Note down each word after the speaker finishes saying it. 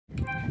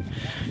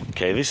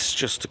Okay, this is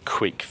just a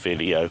quick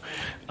video.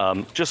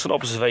 Just an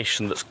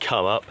observation that's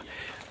come up.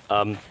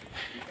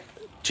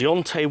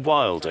 Deontay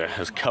Wilder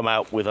has come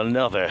out with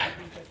another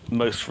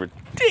most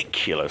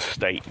ridiculous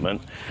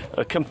statement,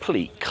 a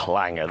complete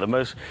clanger, the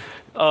most,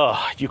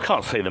 you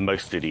can't say the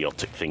most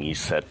idiotic thing he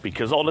said,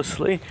 because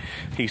honestly,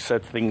 he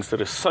said things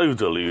that are so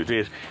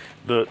deluded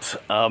that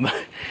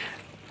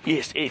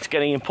it's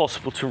getting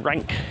impossible to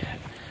rank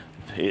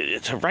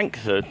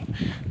the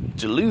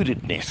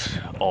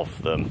deludedness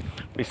of them.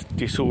 This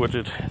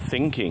disordered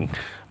thinking,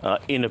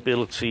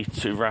 inability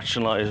to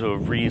rationalize or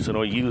reason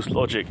or use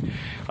logic.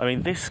 I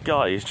mean, this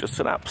guy is just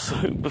an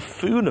absolute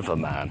buffoon of a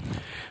man.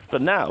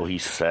 But now he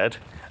said,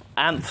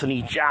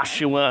 Anthony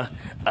Joshua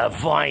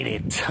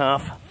avoided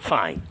tough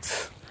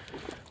fights.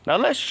 Now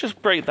let's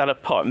just break that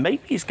apart.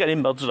 Maybe he's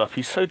getting muddled up.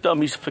 He's so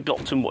dumb he's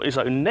forgotten what his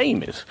own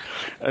name is.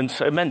 And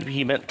so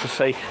he meant to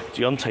say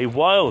Deontay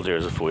Wilder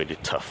has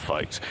avoided tough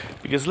fights.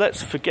 Because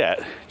let's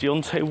forget,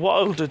 Deontay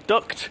Wilder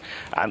ducked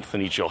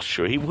Anthony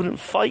Joshua. He wouldn't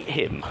fight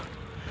him.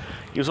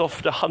 He was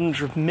offered a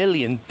 $100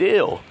 million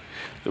deal.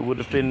 There would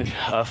have been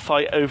a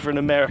fight over in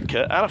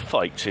America and a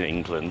fight in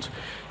England.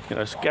 You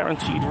know, it's a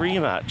guaranteed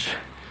rematch.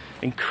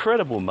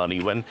 Incredible money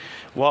when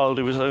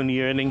Wilder was only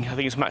earning, I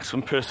think his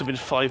maximum purse had been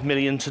 $5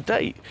 million to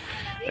date.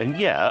 And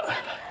yet,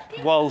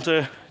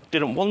 Wilder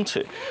didn't want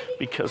it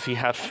because he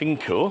had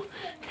Finkel,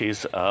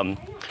 his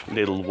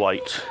little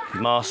white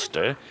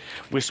master,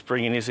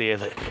 whispering in his ear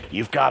that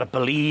you've got to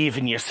believe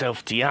in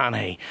yourself,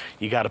 Deontay.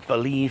 You got to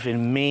believe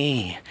in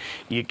me.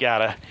 You got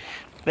to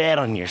bet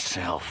on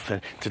yourself,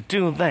 and to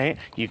do that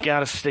you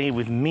gotta stay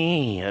with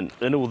me, and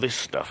all this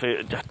stuff.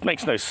 It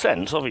makes no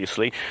sense,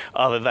 obviously,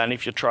 other than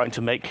if you're trying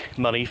to make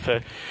money for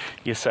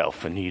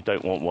yourself and you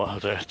don't want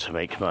Wilder to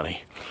make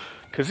money.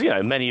 Because, you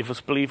know, many of us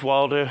believe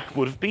Wilder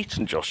would have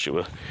beaten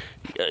Joshua.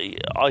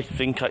 I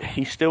think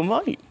he still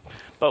might,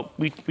 but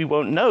we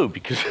won't know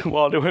because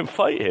Wilder wouldn't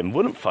fight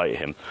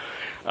him.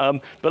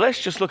 But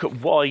let's just look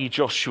at why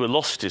Joshua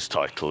lost his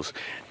titles.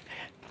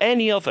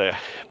 Any other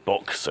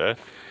boxer,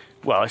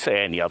 well, I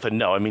say any other,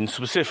 no, I mean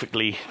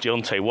specifically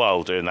Deontay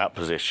Wilder in that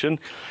position,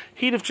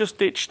 he'd have just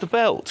ditched the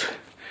belt.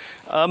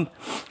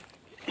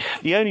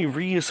 The only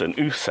reason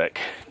Usyk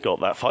got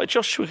that fight,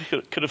 Joshua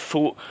could have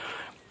fought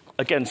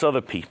against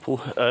other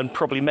people and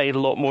probably made a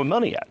lot more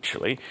money,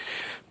 actually.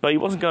 But he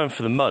wasn't going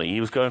for the money,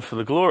 he was going for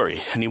the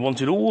glory, and he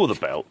wanted all the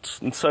belts.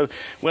 And so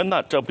when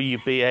that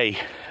WBO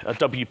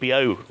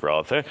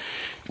rather,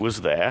 was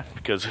there,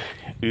 because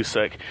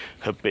Usyk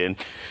had been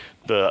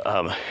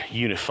the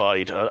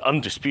unified,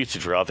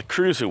 undisputed rather,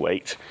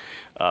 cruiserweight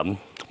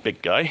big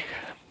guy,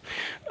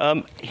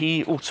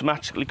 he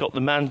automatically got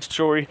the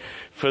mandatory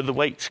for the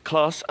weight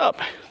class up,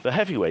 the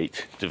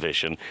heavyweight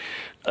division.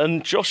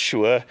 And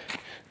Joshua,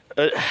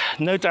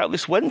 no doubt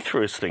this went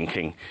through his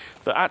thinking,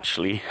 that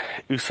actually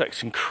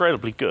Usyk's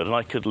incredibly good and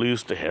I could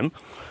lose to him.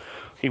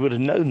 He would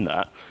have known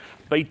that.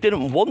 But he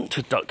didn't want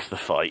to duck the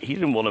fight. He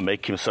didn't want to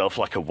make himself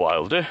like a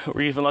Wilder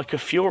or even like a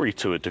Fury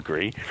to a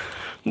degree.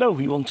 No,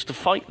 he wanted to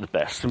fight the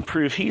best and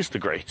prove he's the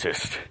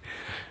greatest.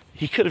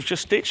 He could have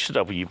just ditched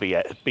the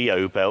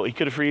WBO belt. He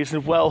could have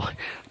reasoned, well,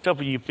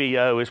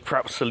 WBO is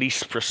perhaps the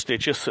least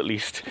prestigious, at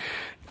least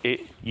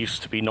it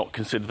used to be not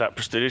considered that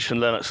prestigious, and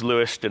Lennox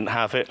Lewis didn't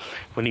have it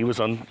when he was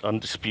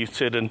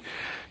undisputed, and,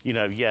 you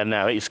know, yeah,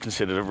 now it's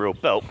considered a real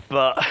belt,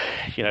 but,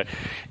 you know,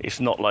 it's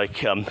not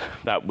like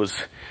that was...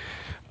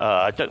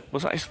 I'm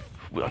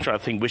trying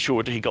to think which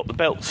order he got the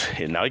belts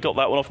in now. He got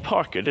that one off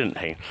Parker, didn't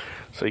he?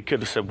 So he could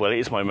have said, well, it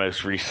is my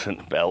most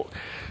recent belt,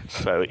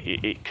 so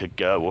it could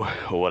go,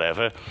 or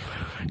whatever.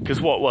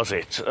 Because what was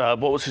it? What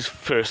was his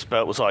first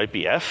belt? Was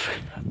IBF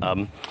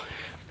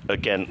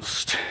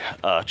against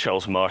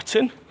Charles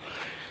Martin,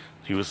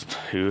 who was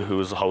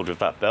the holder of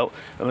that belt.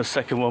 And the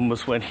second one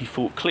was when he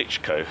fought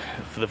Klitschko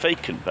for the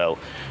vacant belt,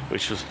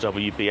 which was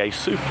WBA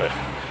Super.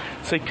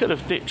 So he could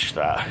have ditched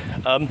that.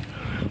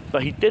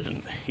 But he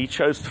didn't. He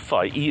chose to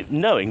fight,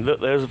 knowing that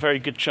there was a very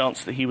good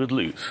chance that he would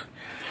lose.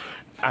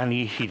 And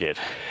he did.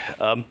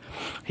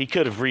 He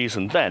could have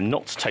reasoned then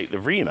not to take the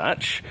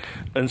rematch,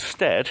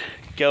 instead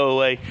go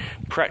away,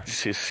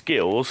 practice his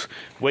skills,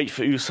 wait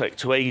for Usyk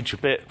to age a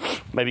bit,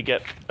 maybe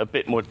get a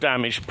bit more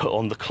damage put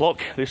on the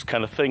clock, this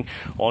kind of thing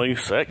on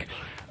Usyk,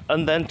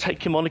 and then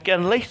take him on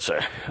again later,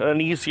 at an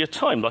easier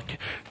time, like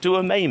do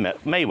a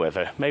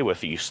Mayweather.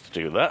 Mayweather used to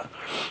do that.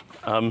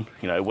 You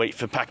know, wait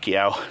for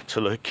Pacquiao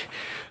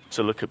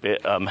to look a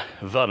bit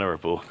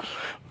vulnerable.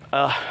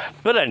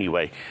 But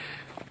anyway,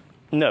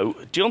 no,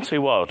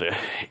 Deontay Wilder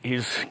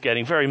is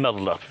getting very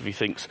muddled up if he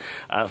thinks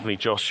Anthony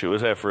Joshua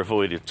has ever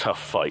avoided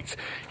tough fights.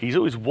 He's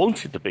always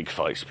wanted the big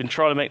fights. He's been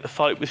trying to make the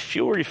fight with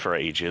Fury for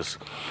ages.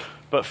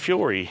 But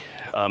Fury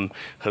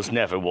has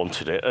never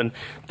wanted it. And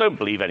don't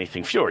believe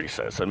anything Fury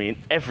says. I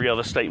mean, every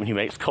other statement he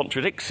makes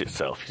contradicts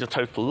itself. He's a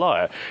total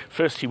liar.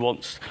 First, he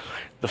wants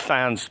the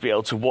fans to be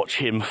able to watch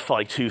him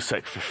fight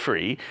Usyk for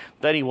free.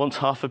 Then he wants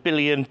 $500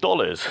 million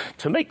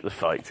to make the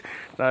fight.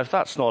 Now, if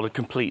that's not a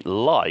complete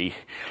lie,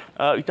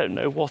 we don't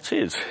know what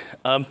is.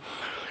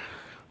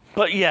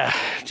 But yeah,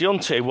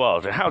 Deontay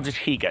Wilder, how did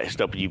he get his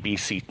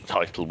WBC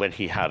title when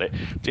he had it?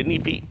 Didn't he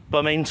beat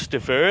Bumains de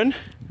Verne?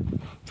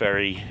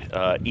 Very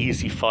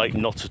easy fight,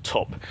 not a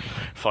top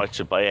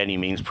fighter by any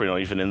means, probably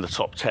not even in the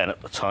top 10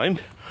 at the time.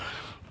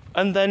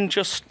 And then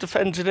just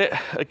defended it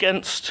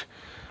against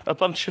a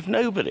bunch of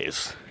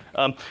nobodies.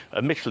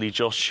 Admittedly,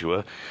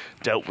 Joshua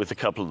dealt with a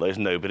couple of those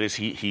nobodies.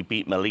 He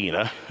beat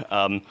Molina,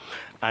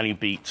 and he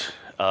beat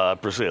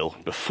Brazil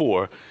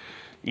before,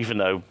 even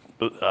though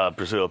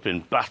Brazil had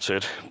been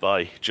battered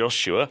by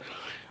Joshua.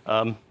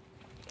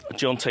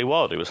 Deontay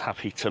Wilder was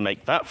happy to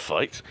make that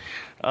fight,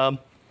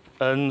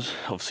 and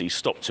obviously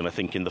stopped him, I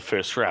think, in the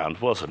first round,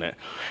 wasn't it?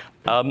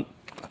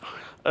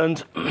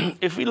 And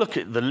if we look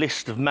at the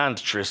list of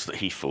mandatories that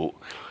he fought,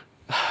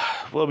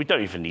 well, we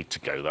don't even need to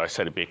go there. I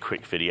said it'd be a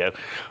quick video.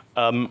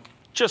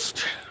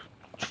 Just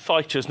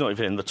fighters not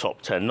even in the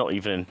top 10, not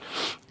even,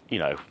 you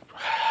know,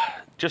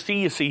 just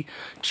easy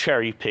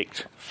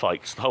cherry-picked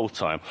fights the whole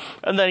time.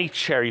 And then he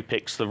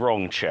cherry-picks the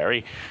wrong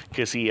cherry,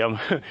 because he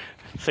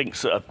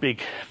thinks that a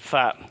big,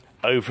 fat,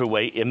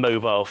 overweight,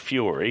 immobile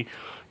Fury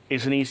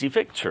is an easy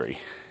victory.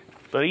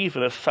 But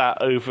even a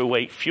fat,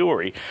 overweight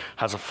Fury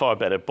has a far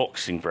better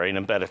boxing brain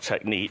and better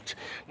technique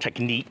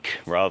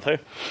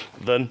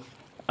than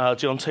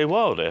Deontay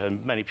Wilder.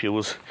 And many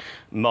people's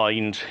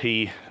mind,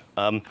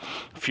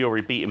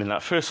 Fury beat him in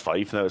that first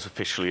fight, even though it was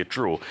officially a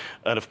draw.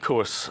 And of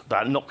course,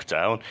 that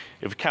knockdown,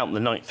 if we count the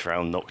 9th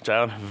round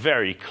knockdown,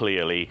 very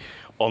clearly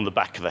on the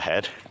back of the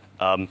head.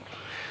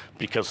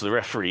 Because the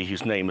referee,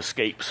 whose name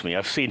escapes me,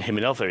 I've seen him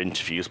in other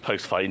interviews,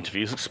 post-fight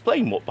interviews,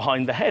 explain what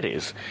behind the head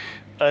is.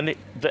 And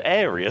the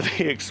area that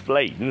he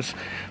explains,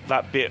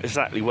 that bit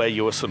exactly where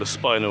your sort of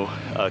spinal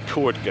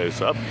cord goes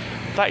up,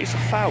 that is a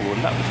foul,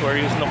 and that was where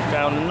he was knocked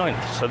down in the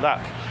 9th. So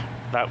that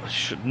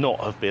should not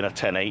have been a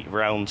 10-8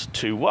 round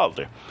to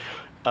Wilder.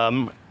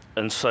 And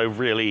so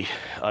really,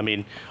 I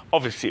mean,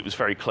 obviously it was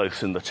very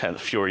close in the 10th.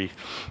 Fury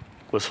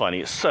was finding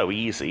it so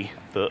easy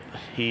that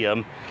he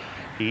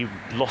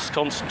lost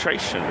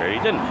concentration, really,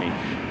 didn't he?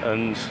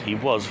 And he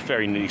was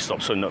very nearly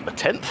stopped. So not the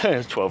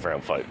 10th,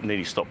 12-round fight,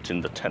 nearly stopped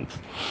in the 10th.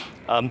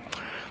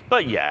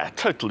 But yeah,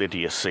 total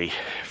idiocy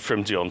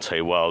from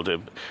Deontay Wilder,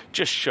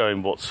 just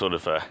showing what sort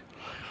of a...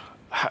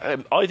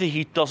 Either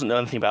he doesn't know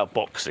anything about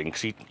boxing,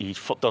 because he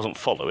doesn't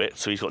follow it,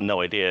 so he's got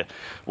no idea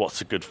what's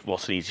an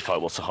easy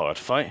fight, what's a hard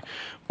fight.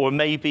 Or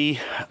maybe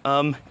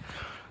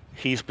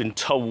he's been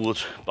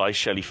told by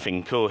Shelley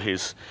Finkel,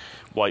 his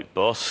white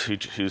boss,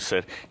 who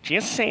said,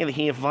 just say that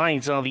he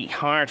avoids all the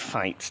hard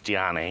fights,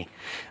 Johnny.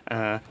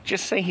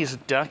 Just say he's a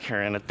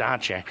ducker and a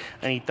dodger,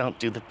 and he don't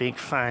do the big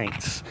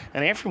fights,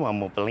 and everyone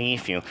will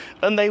believe you.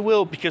 And they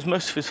will, because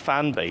most of his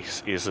fan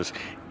base is as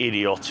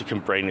idiotic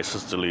and brainless,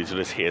 as deluded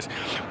as his.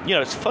 You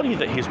know, it's funny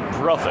that his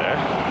brother,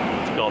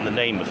 I've forgotten the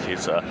name of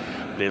his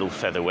little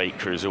featherweight,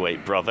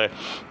 cruiserweight brother,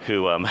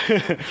 who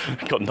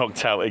got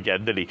knocked out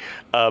again, didn't he?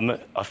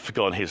 I've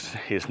forgotten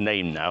his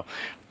name now.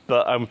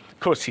 But of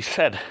course, he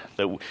said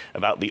that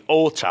about the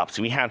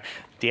autopsy.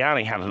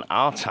 Deontay had an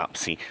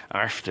autopsy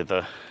after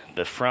the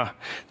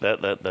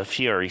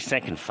Fury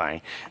second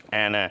fight,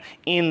 and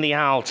in the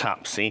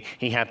autopsy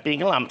he had big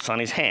lumps on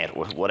his head,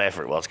 or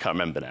whatever it was. Can't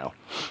remember now.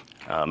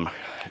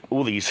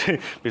 All these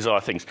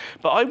bizarre things.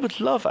 But I would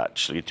love,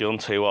 actually,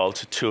 Deontay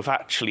Wilder to have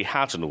actually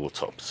had an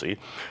autopsy,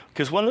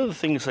 because one of the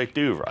things they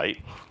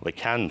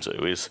can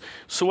do, is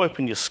saw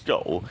open your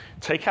skull,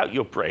 take out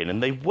your brain,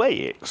 and they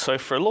weigh it. So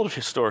for a lot of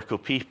historical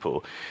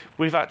people,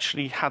 we've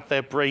actually had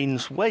their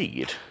brains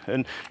weighed.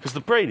 And because the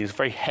brain is a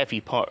very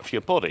heavy part of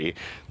your body,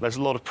 there's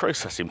a lot of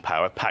processing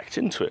power packed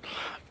into it.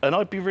 And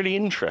I'd be really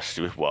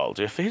interested with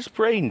Wilder for his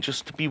brain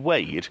just to be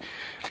weighed,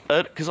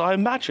 because I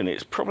imagine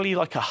it's probably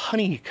like a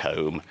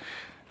honeycomb.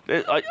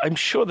 I'm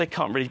sure there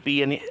can't really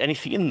be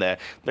anything in there.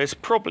 There's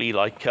probably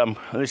like, and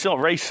it's not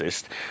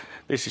racist,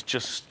 this is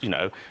just, you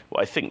know,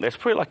 what I think. There's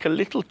probably like a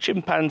little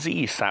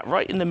chimpanzee sat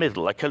right in the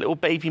middle, like a little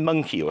baby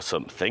monkey or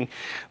something,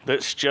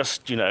 that's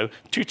just, you know,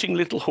 tooting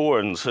little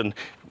horns and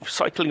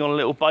cycling on a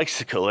little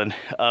bicycle and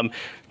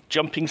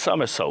jumping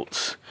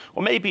somersaults.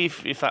 Or maybe,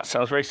 if that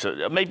sounds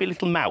racist, maybe a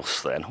little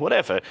mouse then,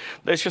 whatever.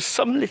 There's just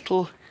some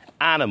little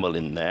animal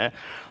in there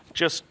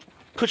just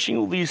pushing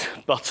all these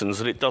buttons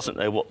that it doesn't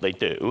know what they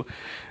do.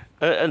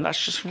 And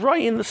that's just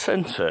right in the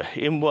centre,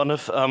 in one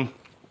of the,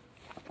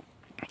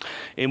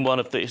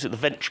 is it the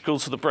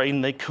ventricles of the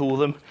brain they call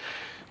them,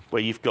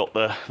 where you've got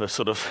the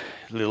sort of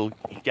little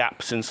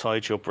gaps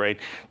inside your brain.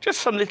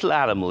 Just some little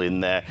animal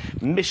in there,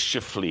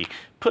 mischievously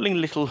pulling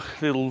little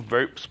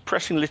ropes,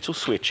 pressing little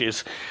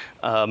switches.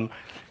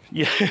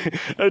 Yeah,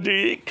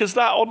 because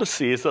that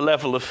honestly is the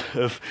level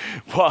of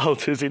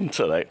Wilder's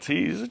intellect.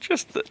 He's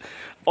just,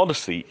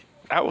 honestly,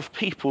 out of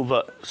people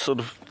that sort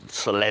of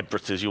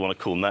celebrities, you want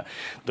to call them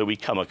that we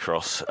come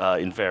across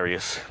in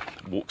various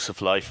walks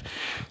of life,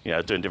 you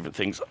know, doing different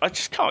things, I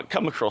just can't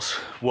come across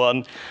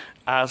one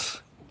as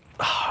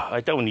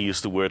I don't want to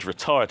use the word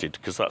retarded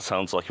because that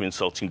sounds like I'm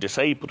insulting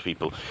disabled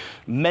people.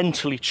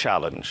 Mentally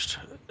challenged,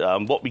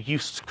 what we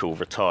used to call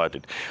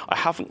retarded. I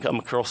haven't come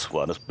across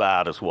one as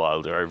bad as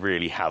Wilder, I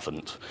really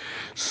haven't.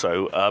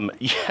 So,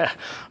 yeah,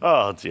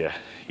 oh dear,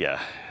 yeah.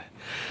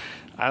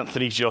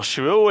 Anthony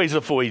Joshua always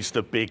avoids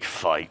the big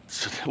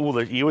fights.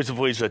 He always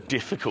avoids the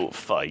difficult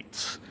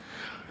fights.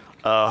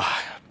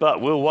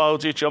 But will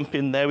Wilder jump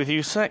in there with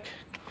Usyk?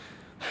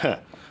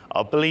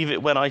 I'll believe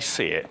it when I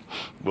see it.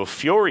 Will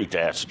Fury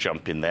dare to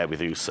jump in there with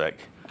Usyk?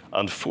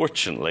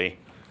 Unfortunately,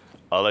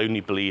 I'll only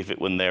believe it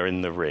when they're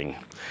in the ring.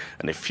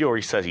 And if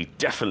Fury says he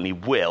definitely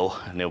will,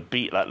 and he'll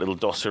beat that little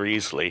dosser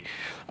easily,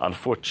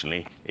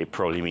 unfortunately, it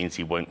probably means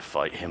he won't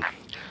fight him.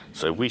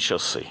 So we shall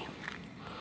see.